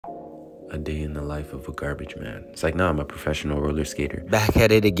a day in the life of a garbage man. It's like, nah, I'm a professional roller skater. Back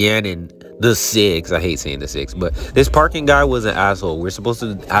at it again in the 6. I hate saying the 6, but this parking guy was an asshole. We're supposed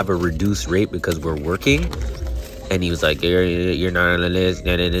to have a reduced rate because we're working. And he was like, you're not on the list.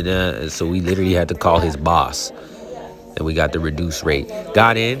 Da, da, da, da. So we literally had to call his boss. And we got the reduced rate.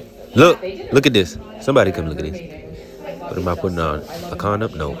 Got in. Look at this. Somebody come look at this. What am I putting on? A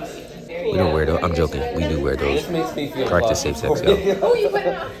condom? No. We don't wear those. I'm joking. We do wear those. Practice safe sex, y'all. Oh, you put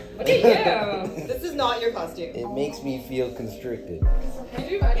it on. This is not your costume. It makes me feel constricted. I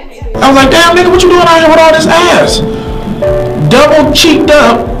was like, damn, nigga, what you doing out here with all this ass? Double cheeked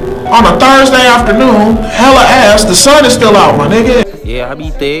up on a Thursday afternoon, hella ass. The sun is still out, my nigga. Yeah, I be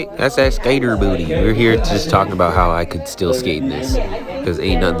thick. That's that skater booty. We're here just talking about how I could still skate in this. Because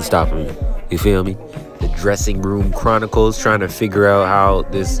ain't nothing stopping me. You feel me? The dressing room chronicles, trying to figure out how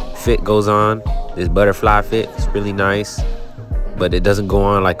this fit goes on. This butterfly fit is really nice. But it doesn't go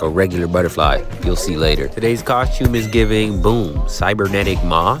on like a regular butterfly. You'll see later. Today's costume is giving, boom, cybernetic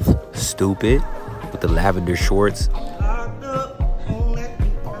moth. Stupid. With the lavender shorts.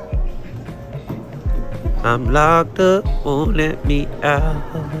 I'm locked up, won't let me out.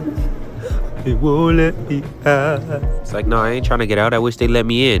 It won't let me out. It's like, no, I ain't trying to get out. I wish they let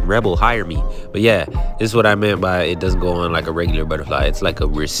me in. Rebel, hire me. But yeah, this is what I meant by it doesn't go on like a regular butterfly. It's like a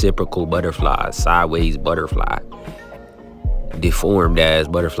reciprocal butterfly, sideways butterfly. Deformed ass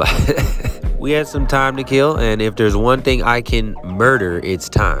butterfly. We had some time to kill, and if there's one thing I can murder, it's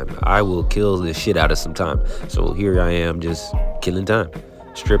time. I will kill the shit out of some time. So here I am just killing time,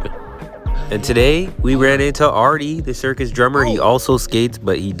 stripping. And today we ran into Artie, the circus drummer. He also skates,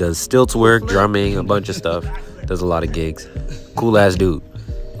 but he does stilts work, drumming, a bunch of stuff. Does a lot of gigs. Cool ass dude.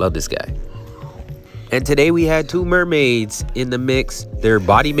 Love this guy. And today we had 2 mermaids in the mix. Their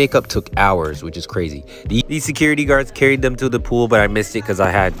body makeup took hours, which is crazy. These security guards carried them to the pool, but I missed it because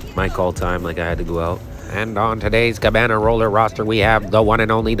I had my call time, like I had to go out. And on today's Cabana Roller roster, we have the one and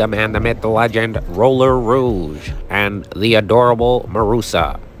only, the man, the myth, the legend, Roller Rouge, and the adorable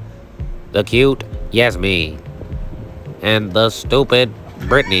Marusa, the cute Yasmin, and the stupid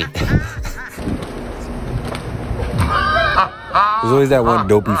Brittany. There's always that one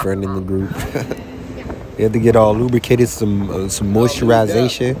dopey friend in the group. You have to get all lubricated, some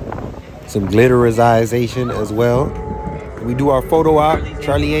moisturization, some glitterization as well. We do our photo op,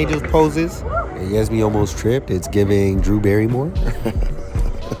 Charlie Angels poses. And Yasmin almost tripped. It's giving Drew Barrymore.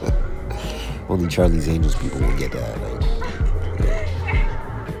 Only Charlie's Angels people will get that.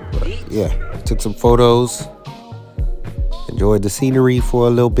 But yeah, took some photos. Enjoyed the scenery for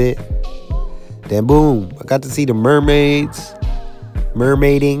a little bit. Then boom, I got to see the mermaids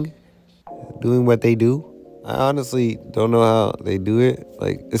mermaiding, doing what they do. I honestly don't know how they do it,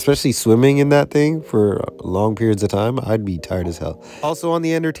 like especially swimming in that thing for long periods of time. I'd be tired as hell. Also on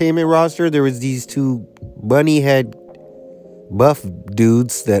the entertainment roster, there was these 2 bunny head buff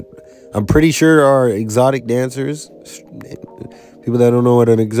dudes that I'm pretty sure are exotic dancers. People that don't know what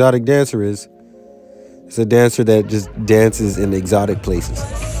an exotic dancer is, it's a dancer that just dances in exotic places.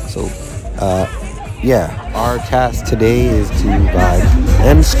 So yeah, our task today is to vibe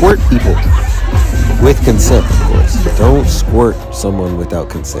and squirt people. With consent, of course. Don't squirt someone without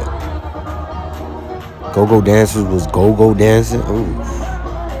consent. Go-go dancers was go-go dancing. Ooh.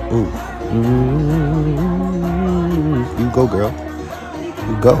 Ooh. You go, girl.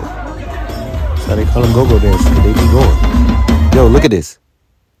 You go. That's how they call them go-go dancers. They be going. Yo, look at this.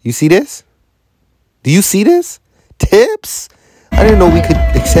 You see this? Do you see this? Tips? I didn't know we could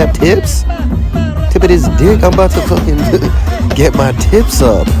accept tips. Tip of this dick. I'm about to fucking get my tips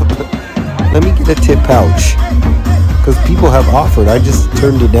up. Let me get a tip pouch, because people have offered. I just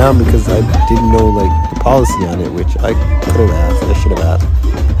turned it down because I didn't know like the policy on it, which I could have asked. I should have asked.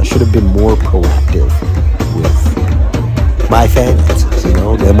 I should have been more proactive with my finances, you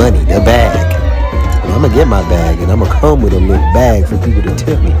know, the money, the bag. And I'm gonna get my bag, and I'm gonna come with a little bag for people to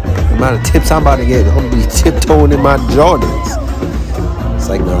tip me. The amount of tips I'm about to get, I'm gonna be tiptoeing in my Jordans. It's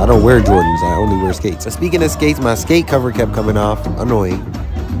like, no, I don't wear Jordans. I only wear skates. So speaking of skates, my skate cover kept coming off. Annoying.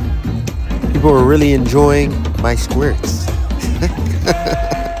 People were really enjoying my squirts.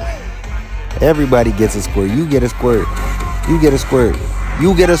 Everybody gets a squirt. You get a squirt. You get a squirt.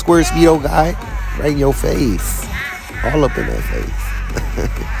 You get a squirt, Speedo guy. Right in your face. All up in that face.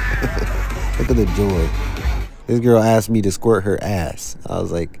 Look at the joy. This girl asked me to squirt her ass. I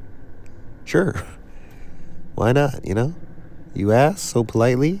was like, sure. Why not, you know? You asked so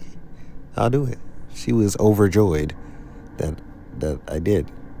politely, I'll do it. She was overjoyed that I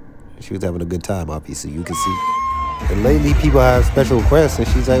did. She was having a good time, obviously, you can see. And lately, people have special requests, and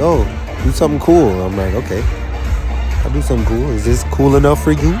she's like, oh, do something cool. I'm like, okay, I'll do something cool. Is this cool enough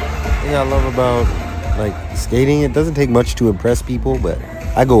for you? thing I love about like skating, it doesn't take much to impress people, but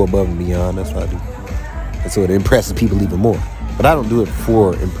I go above and beyond. That's what I do. And so it impresses people even more. But I don't do it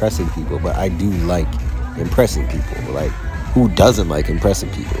for impressing people, but I do like impressing people. Like, who doesn't like impressing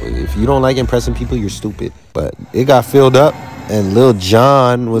people? If you don't like impressing people, you're stupid. But it got filled up, and Lil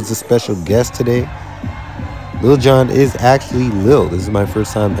Jon was a special guest today. Lil Jon is actually Lil. This is my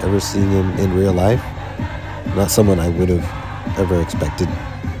first time ever seeing him in real life. Not someone I would have ever expected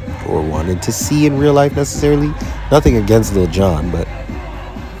or wanted to see in real life necessarily. Nothing against Lil Jon, but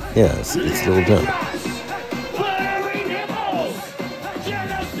yeah, it's Lil Jon.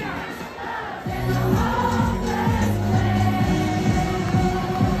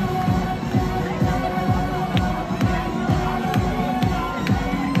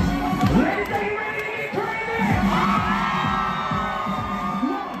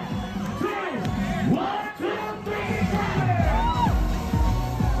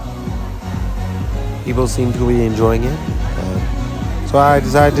 People seem to be enjoying it, so I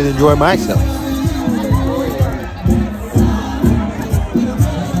decided to enjoy myself.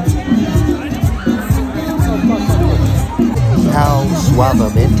 How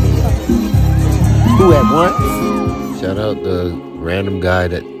suavemente. Who at once? Shout out the random guy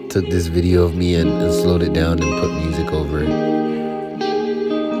that took this video of me and slowed it down and put music over it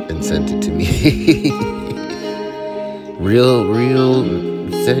and sent it to me. real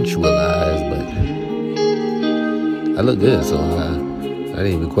sensualized, but I look good, so I didn't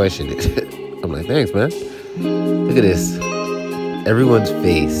even question it. I'm like, thanks, man. Look at this. Everyone's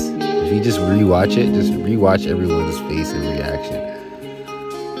face. If you just rewatch it, just rewatch everyone's face and reaction.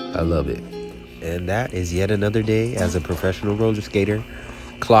 I love it. And that is yet another day as a professional roller skater,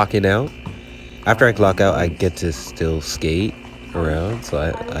 clocking out. After I clock out, I get to still skate around, so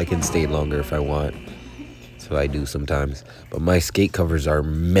I can stay longer if I want. So I do sometimes. But my skate covers are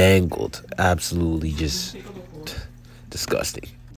mangled. Absolutely just disgusting.